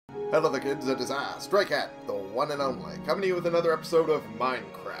Hello the kids, it is I, Stray Cat, the one and only, coming to you with another episode of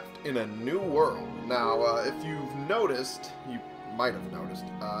Minecraft in a new world. Now, if you've noticed, you might have noticed,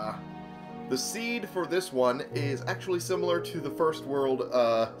 the seed for this one is actually similar to the first world,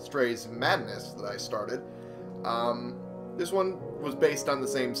 Stray's Madness that I started. This one was based on the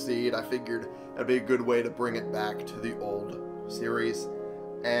same seed. I figured that'd be a good way to bring it back to the old series.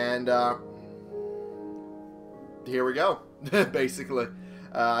 And, here we go, basically.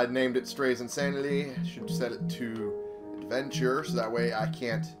 I named it Stray's Insanity. I should set it to Adventure, so that way I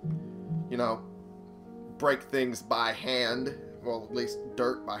can't, you know, break things by hand. Well, at least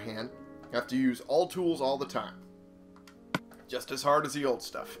dirt by hand. I have to use all tools all the time. Just as hard as the old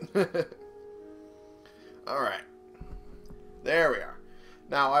stuff. Alright. There we are.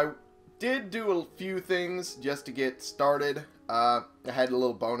 Now, I did do a few things just to get started. I had a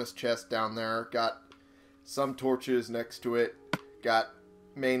little bonus chest down there. Got some torches next to it. Got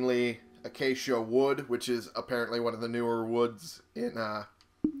mainly acacia wood, which is apparently one of the newer woods in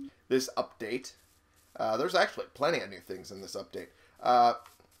this update. There's actually plenty of new things in this update.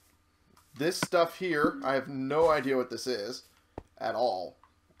 This stuff here, I have no idea what this is at all,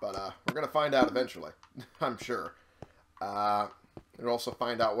 but we're going to find out eventually, I'm sure. We'll also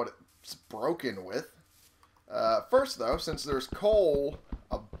find out what it's broken with. First, though, since there's coal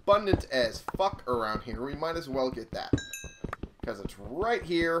abundant as fuck around here, we might as well get that. Because it's right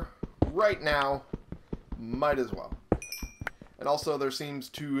here, right now, might as well. And also there seems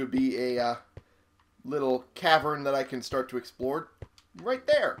to be a little cavern that I can start to explore right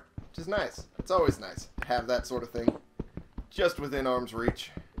there, which is nice. It's always nice to have that sort of thing just within arm's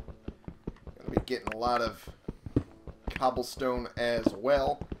reach. Gonna be getting a lot of cobblestone as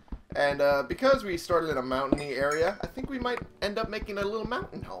well. And because we started in a mountainy area, I think we might end up making a little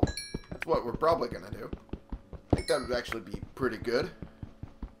mountain home. That's what we're probably gonna do. I think that would actually be pretty good.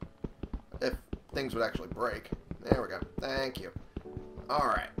 If things would actually break. There we go. Thank you.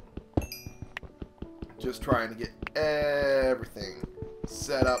 Alright. Just trying to get everything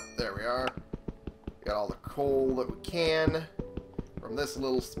set up. There we are. Got all the coal that we can from this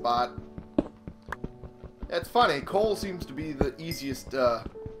little spot. It's funny. Coal seems to be the easiest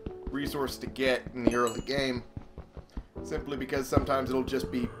resource to get in the early game. Simply because sometimes it'll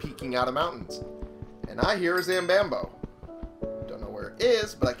just be peeking out of mountains. And I hear a Zambambo. Don't know where it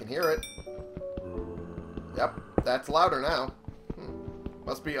is, but I can hear it. Yep, that's louder now.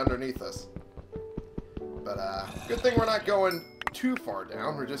 Must be underneath us. But, good thing we're not going too far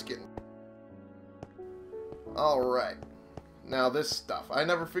down. We're just getting... Alright. Now this stuff. I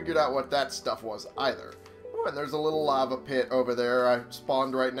never figured out what that stuff was either. Oh, and there's a little lava pit over there. I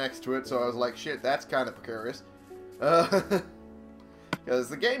spawned right next to it, so I was like, shit, that's kind of precarious. Because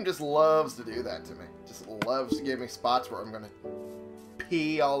the game just loves to do that to me. Just loves to give me spots where I'm going to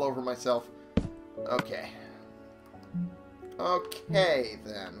pee all over myself. Okay. Okay,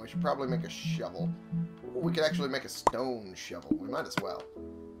 then. We should probably make a shovel. We could actually make a stone shovel. We might as well.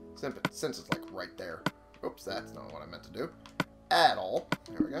 Since it's, like, right there. Oops, that's not what I meant to do. At all.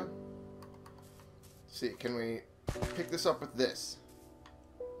 There we go. Let's see, can we pick this up with this?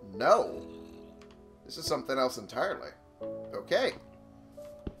 No. This is something else entirely. Okay.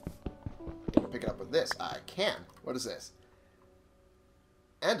 Can I pick it up with this? I can. What is this?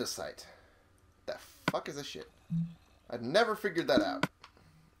 Andesite. The fuck is this shit? I've never figured that out.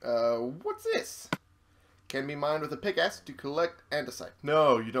 What's this? Can be mined with a pickaxe to collect andesite.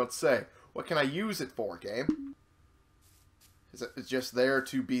 No, you don't say. What can I use it for, game? Is it just there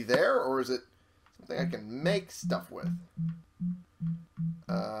to be there, or is it something I can make stuff with?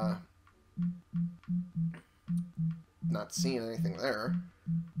 Not seeing anything there.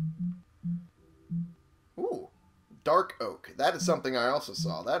 Ooh, dark oak. That is something I also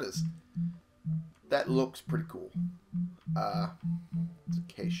saw. That looks pretty cool. It's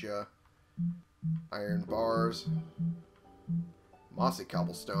acacia, iron bars, mossy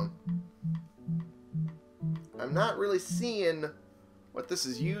cobblestone. I'm not really seeing what this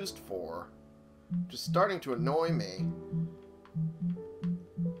is used for. Just starting to annoy me.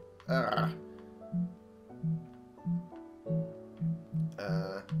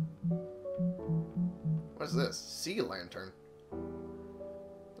 What is this? Sea lantern.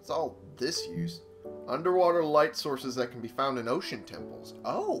 What's all this use? Underwater light sources that can be found in ocean temples.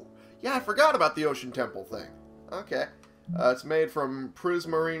 Oh! Yeah, I forgot about the ocean temple thing. Okay. It's made from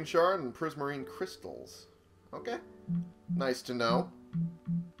prismarine shard and prismarine crystals. Okay. Nice to know.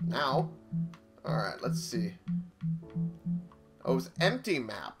 Now. Alright, let's see. Oh, it was empty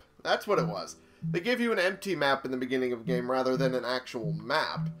map. That's what it was. They give you an empty map in the beginning of the game rather than an actual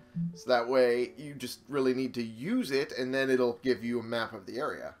map. So that way, you just really need to use it, and then it'll give you a map of the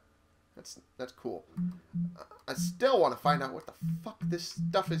area. That's cool. I still want to find out what the fuck this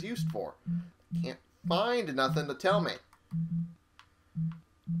stuff is used for. Can't find nothing to tell me.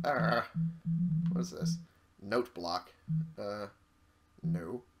 What is this? Note block.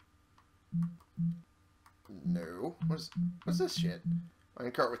 No. No. What's this shit?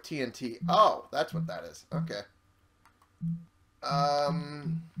 Mine cart with TNT. Oh, that's what that is. Okay.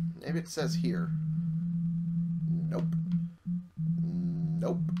 Maybe it says here. Nope.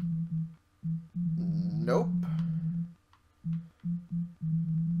 Nope. Nope.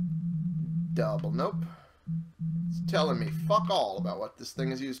 Double nope. It's telling me fuck all about what this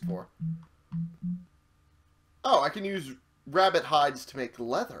thing is used for. Oh, I can use rabbit hides to make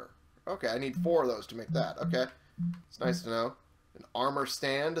leather. Okay, I need 4 of those to make that. Okay. It's nice to know. An armor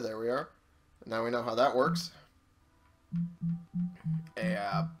stand. There we are. Now we know how that works.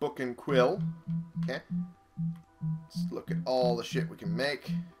 A book and quill. Okay. Let's look at all the shit we can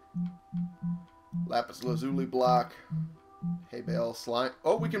make. Lapis lazuli block. Hay bale slime.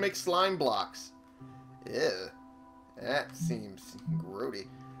 Oh, we can make slime blocks. Ew. That seems grody.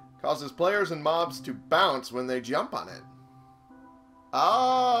 Causes players and mobs to bounce when they jump on it.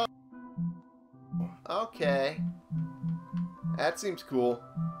 Oh. Okay. That seems cool.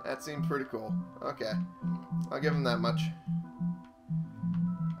 That seems pretty cool. Okay. I'll give him that much.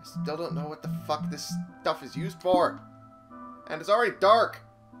 I still don't know what the fuck this stuff is used for. And it's already dark.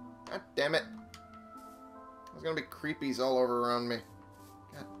 God damn it. There's gonna be creepies all over around me.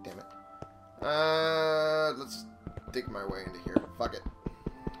 God damn it. Let's dig my way into here. Fuck it.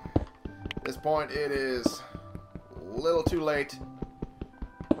 At this point, it is a little too late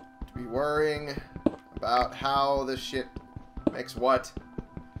to be worrying about how this shit makes what.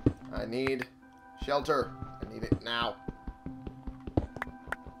 I need shelter. I need it now.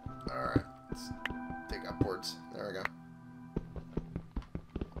 Alright. Let's dig upwards. There we go.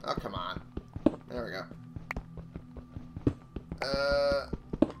 Oh, come on. There we go.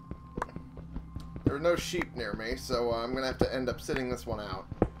 There are no sheep near me, so I'm going to have to end up sitting this one out.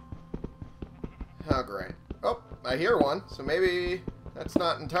 Oh, great. Oh, I hear one, so maybe that's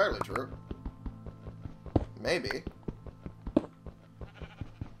not entirely true. Maybe.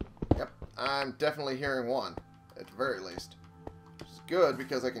 Yep, I'm definitely hearing one, at the very least. Which is good,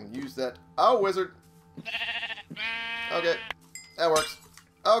 because I can use that... Oh, wizard! Okay, that works.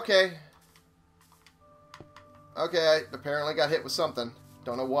 Okay. Okay, I apparently got hit with something.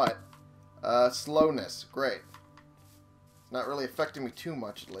 Don't know what. Slowness. Great. It's not really affecting me too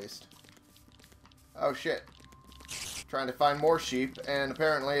much, at least. Oh, shit. Trying to find more sheep, and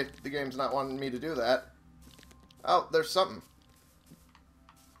apparently the game's not wanting me to do that. Oh, there's something.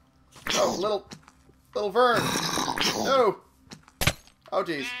 Oh, little Vern. No. Oh,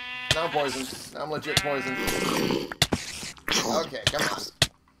 jeez. Now I'm poisoned. Now I'm legit poisoned. Okay, come on.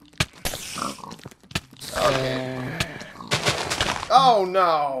 Okay. Oh,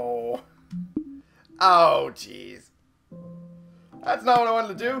 no. Oh, jeez. That's not what I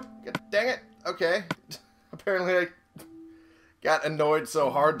wanted to do. God dang it. Okay. Apparently I got annoyed so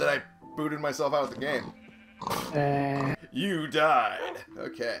hard that I booted myself out of the game. You died.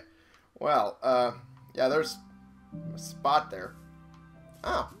 Okay. Well, yeah, there's a spot there.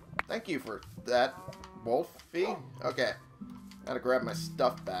 Oh, thank you for that, Wolfie. Okay. Gotta grab my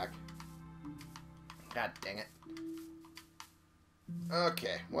stuff back. God dang it.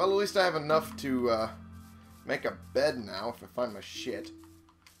 Okay. Well, at least I have enough to make a bed now if I find my shit.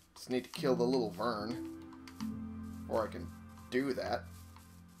 Just need to kill the little Vern before I can do that.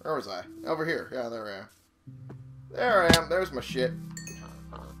 Where was I? Over here. Yeah, there I am. There I am. There's my shit.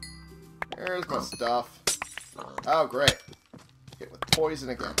 There's my stuff. Oh, great. Hit with poison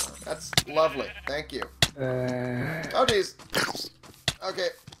again. That's lovely. Thank you. Oh, jeez. Okay.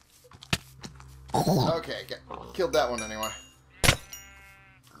 Okay, killed that one anyway.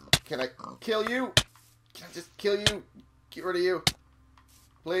 Can I kill you? Can I just kill you? Get rid of you.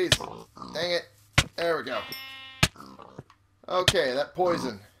 Please. Dang it. There we go. Okay, that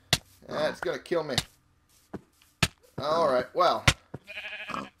poison. That's gonna kill me. Alright, well.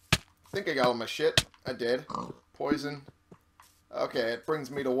 I think I got all my shit. I did. Poison. Okay, it brings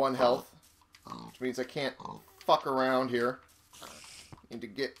me to 1 health. Which means I can't fuck around here. Need to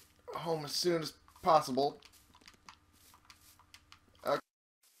get home as soon as possible. Okay.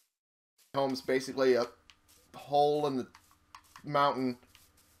 Home's basically a hole in the mountain.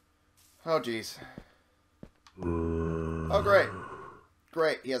 Oh, jeez. Oh, great.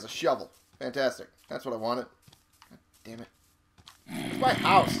 Great, he has a shovel. Fantastic. That's what I wanted. God damn it. It's my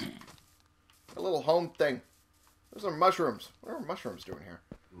house. A little home thing. Those are mushrooms. What are mushrooms doing here?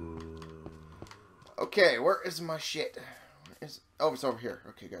 Okay, where is my shit? Oh, it's over here.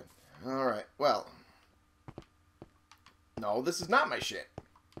 Okay, good. Alright, well. No, this is not my shit.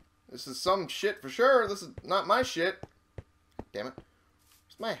 This is some shit for sure. This is not my shit. Damn it.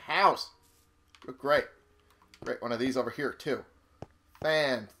 It's my house. Oh, great. Great, one of these over here, too.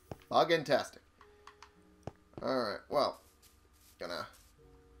 Fan-fucking-tastic. Alright, well. Gonna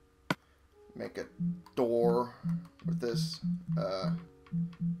make a door with this.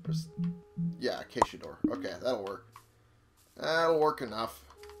 Yeah, acacia door. Okay, that'll work. That'll work enough.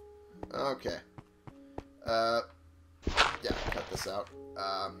 Okay. Yeah, cut this out.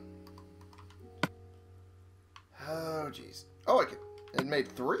 Oh, jeez. Oh, it made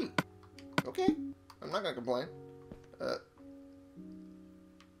 3. Okay. I'm not gonna complain.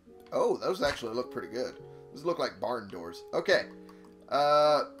 Oh, those actually look pretty good. Those look like barn doors. Okay.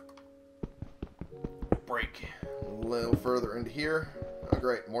 Break a little further into here. Oh,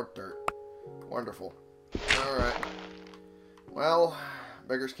 great. More dirt. Wonderful. Alright. Well,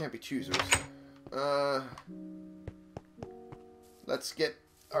 beggars can't be choosers. Let's get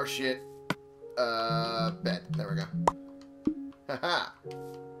our shit. Bed. There we go. Haha.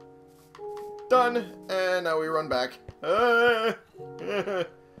 Done. And now we run back.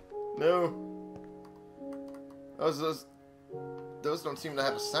 No. Those don't seem to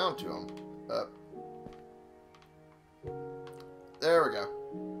have a sound to them. There we go.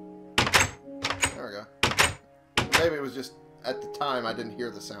 There we go. Maybe it was just at the time I didn't hear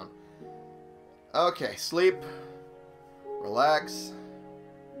the sound. Okay, sleep. Relax.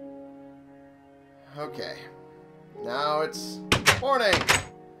 Okay. Now it's morning.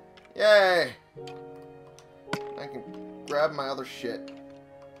 Yay. I can grab my other shit.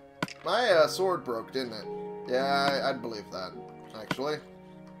 My sword broke, didn't it? Yeah, I'd believe that, actually.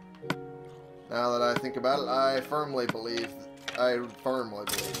 Now that I think about it, I firmly believe that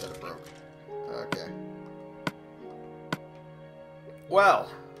it broke. Okay.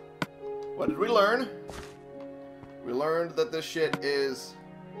 Well, what did we learn? We learned that this shit is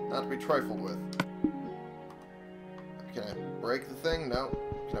not to be trifled with. Can I break the thing? No.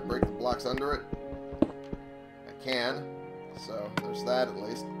 Can I break the blocks under it? I can. So, there's that at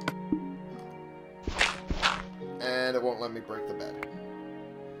least. And it won't let me break the bed.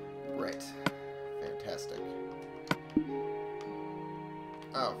 Great. Fantastic.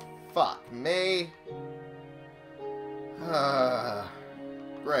 Oh, fuck me.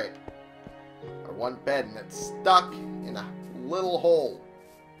 Great. Our one bed and it's stuck in a little hole.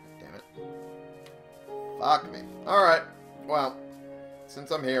 Damn it. Fuck me. Alright. Well,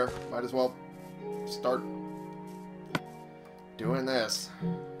 since I'm here, might as well start doing this.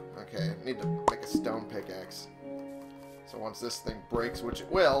 Okay, I need to make a stone pickaxe. So once this thing breaks, which it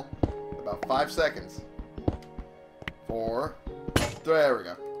will, about 5 seconds. 4. There we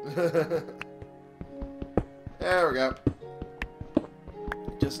go. There we go.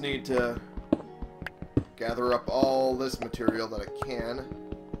 Just need to gather up all this material that I can.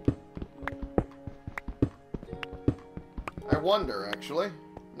 I wonder, actually.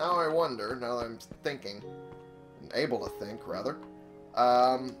 Now I wonder, now that I'm thinking, able to think, rather.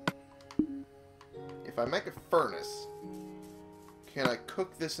 If I make a furnace, can I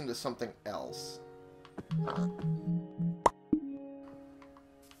cook this into something else?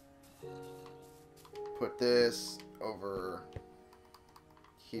 Put this over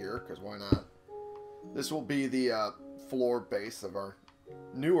here, because why not? This will be the floor base of our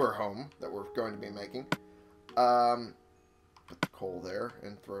newer home that we're going to be making. Put the coal there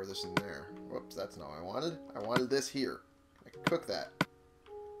and throw this in there. Whoops, that's not what I wanted. I wanted this here. I can cook that.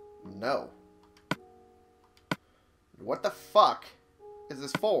 No. What the fuck is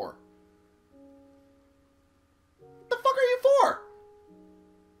this for? What the fuck are you for?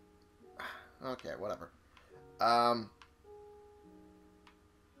 Okay, whatever.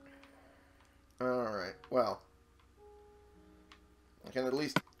 Alright, well. I can at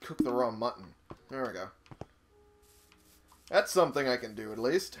least cook the raw mutton. There we go. That's something I can do, at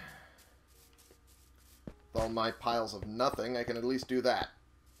least. With all my piles of nothing, I can at least do that.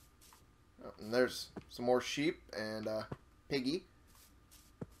 Oh, and there's some more sheep and piggy.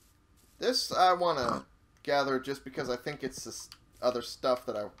 This I want to gather just because I think it's this other stuff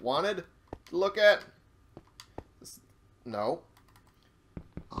that I wanted to look at. No.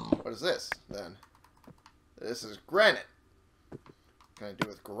 What is this, then? This is granite. What can I do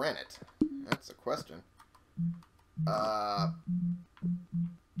with granite? That's the question.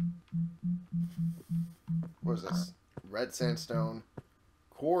 What is this? Red sandstone.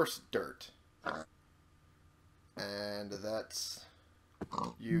 Coarse dirt. And that's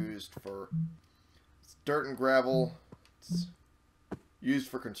used for... It's dirt and gravel. It's used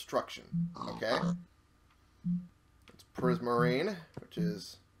for construction. Okay? It's prismarine, which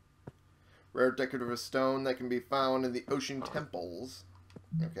is Rare decorative stone that can be found in the ocean temples.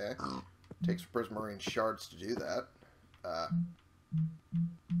 Okay. Takes prismarine shards to do that.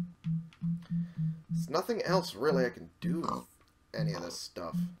 There's nothing else really I can do with any of this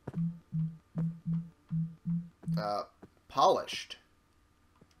stuff. Polished.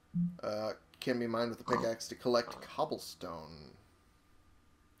 Can be mined with a pickaxe to collect cobblestone.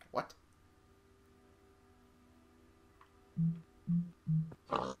 What?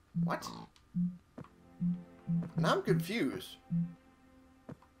 What? Now I'm confused.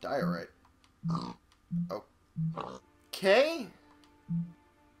 Diorite. Oh. Okay.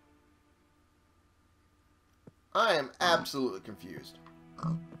 I am absolutely confused.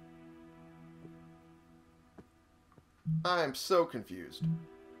 I am so confused.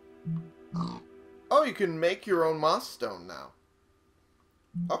 Oh, you can make your own moss stone now.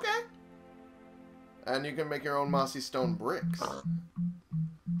 Okay. And you can make your own mossy stone bricks.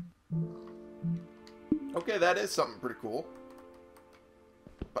 Okay, that is something pretty cool.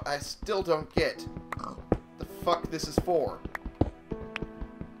 But I still don't get the fuck this is for.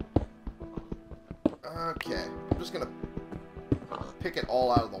 Okay, I'm just gonna pick it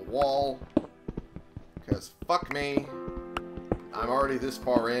all out of the wall. Because fuck me. I'm already this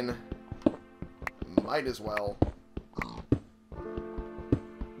far in. Might as well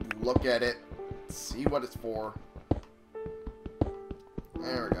look at it, see what it's for.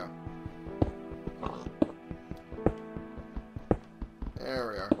 There we go.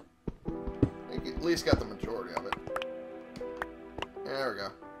 There we are. I think at least got the majority of it. There we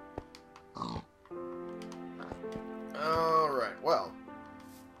go. Alright, well.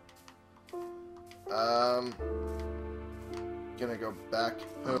 Gonna go back.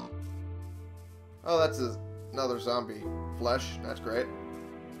 Oh, that's another zombie flesh. That's great.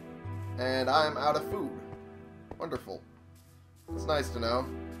 And I'm out of food. Wonderful. It's nice to know.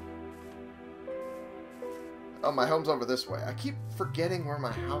 Oh, my home's over this way. I keep forgetting where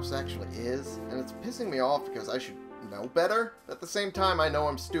my house actually is, and it's pissing me off because I should know better. But at the same time, I know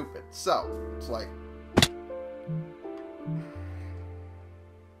I'm stupid. So, it's like...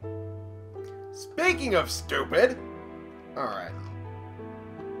 Speaking of stupid... Alright.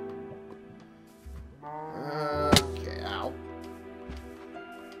 Okay, ow.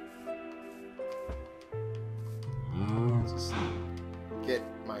 Just get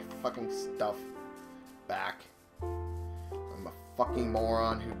my fucking stuff back. I'm a fucking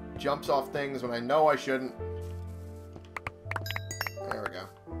moron who jumps off things when I know I shouldn't. There we go.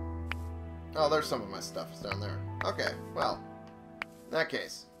 Oh, there's some of my stuff down there. Okay, well. In that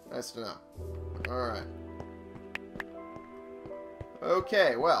case, nice to know. Alright.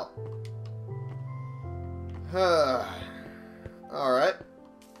 Okay, well. Alright.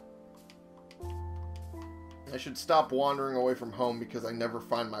 I should stop wandering away from home because I never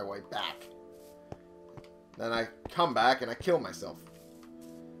find my way back. Then I come back and I kill myself.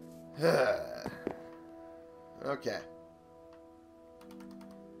 Okay.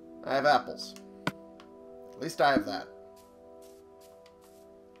 I have apples. At least I have that.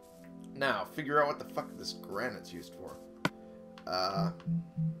 Now, figure out what the fuck this granite's used for.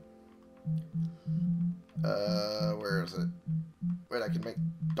 Where is it? Wait, I can make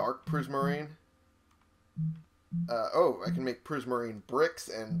dark prismarine? Oh, I can make prismarine bricks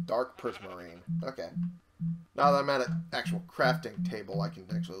and dark prismarine. Okay. Now that I'm at an actual crafting table, I can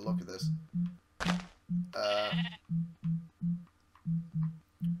actually look at this.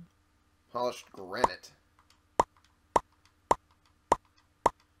 Polished granite.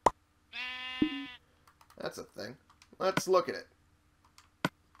 That's a thing. Let's look at it.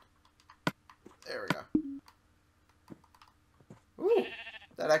 There we go. Ooh,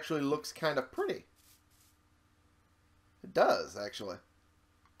 that actually looks kind of pretty. It does, actually.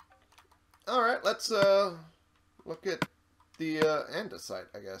 Alright, let's look at the andesite,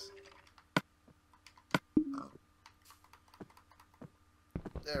 I guess.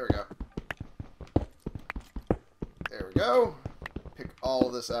 There we go. There we go. Pick all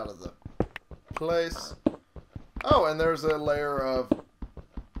of this out of the place. Oh, and there's a layer of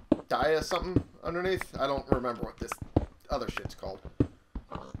dia something underneath. I don't remember what this other shit's called.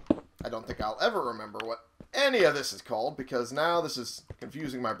 I don't think I'll ever remember what any of this is called because now this is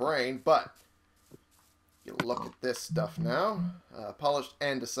confusing my brain, but you look at this stuff now. Polished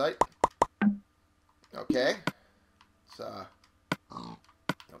andesite. Okay. So,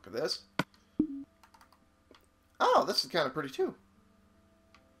 look at this. Oh, this is kind of pretty too.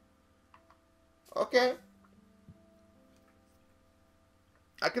 Okay.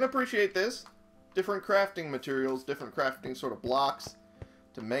 I can appreciate this. Different crafting materials, different crafting sort of blocks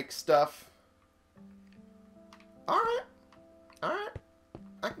to make stuff. Alright. Alright.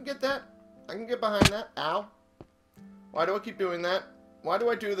 I can get that. I can get behind that. Ow. Why do I keep doing that? Why do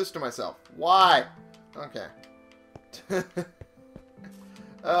I do this to myself? Why? Okay.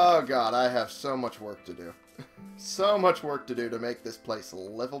 Oh god, I have so much work to do. So much work to do to make this place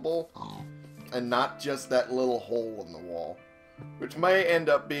livable. And not just that little hole in the wall. Which may end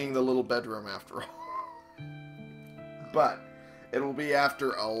up being the little bedroom after all. But it will be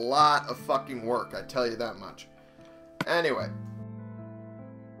after a lot of fucking work, I tell you that much. Anyway.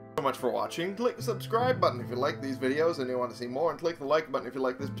 So much for watching. Click the subscribe button if you like these videos and you want to see more, and click the like button if you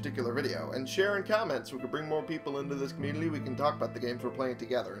like this particular video, and share and comment so we can bring more people into this community. We can talk about the games we're playing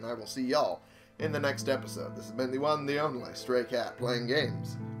together, and I will see y'all in the next episode. This has been the one, the only Stray Cat, playing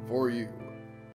games for you.